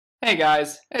Hey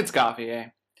guys, it's Coffee, eh?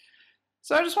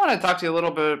 So I just want to talk to you a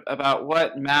little bit about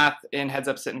what math in Heads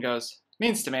Up Sit and Goes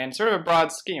means to me in sort of a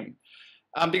broad scheme.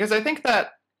 Because I think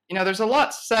that, there's a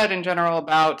lot said in general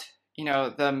about,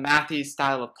 the mathy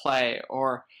style of play,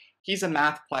 or he's a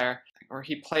math player, or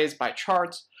he plays by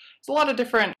charts. There's a lot of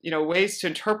different, ways to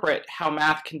interpret how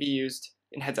math can be used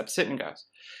in Heads Up Sit and Goes.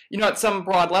 At some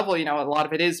broad level, a lot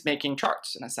of it is making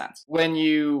charts in a sense. When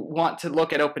you want to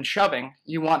look at open shoving,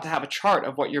 you want to have a chart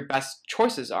of what your best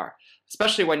choices are,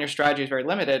 especially when your strategy is very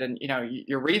limited and,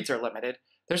 your reads are limited.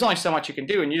 There's only so much you can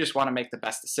do and you just want to make the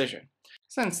best decision,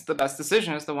 since the best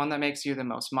decision is the one that makes you the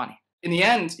most money. In the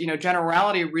end,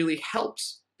 generality really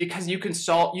helps because you can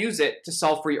use it to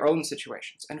solve for your own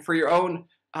situations and for your own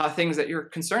things that you're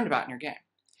concerned about in your game.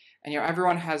 And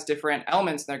everyone has different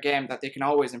elements in their game that they can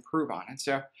always improve on. And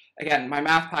so, again, my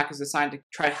math pack is designed to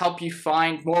try to help you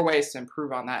find more ways to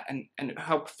improve on that and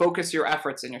help focus your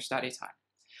efforts in your study time.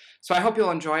 So I hope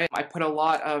you'll enjoy it. I put a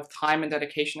lot of time and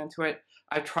dedication into it.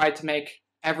 I've tried to make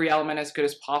every element as good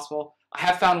as possible. I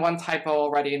have found one typo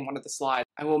already in one of the slides.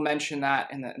 I will mention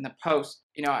that in the post.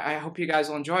 I hope you guys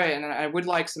will enjoy it, and I would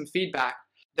like some feedback.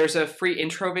 There's a free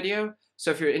intro video, so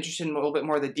if you're interested in a little bit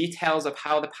more of the details of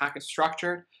how the pack is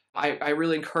structured, I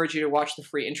really encourage you to watch the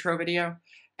free intro video.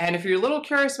 And if you're a little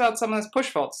curious about some of this push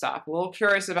fold stuff, a little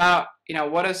curious about,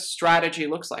 what a strategy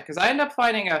looks like, because I end up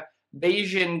finding a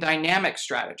Bayesian dynamic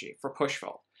strategy for push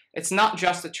fold. It's not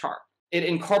just a chart. It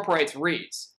incorporates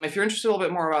reads. If you're interested a little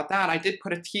bit more about that, I did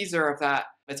put a teaser of that.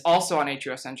 It's also on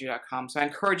husng.com, so I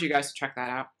encourage you guys to check that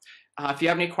out. If you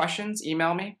have any questions,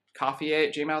 email me,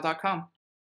 coffee@gmail.com.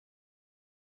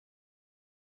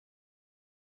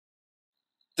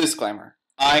 Disclaimer.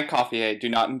 I, Coffee, do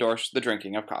not endorse the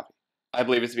drinking of coffee. I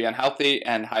believe it to be unhealthy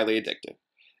and highly addictive.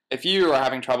 If you are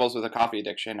having troubles with a coffee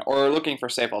addiction or are looking for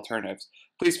safe alternatives,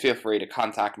 please feel free to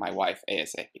contact my wife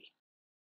ASAP.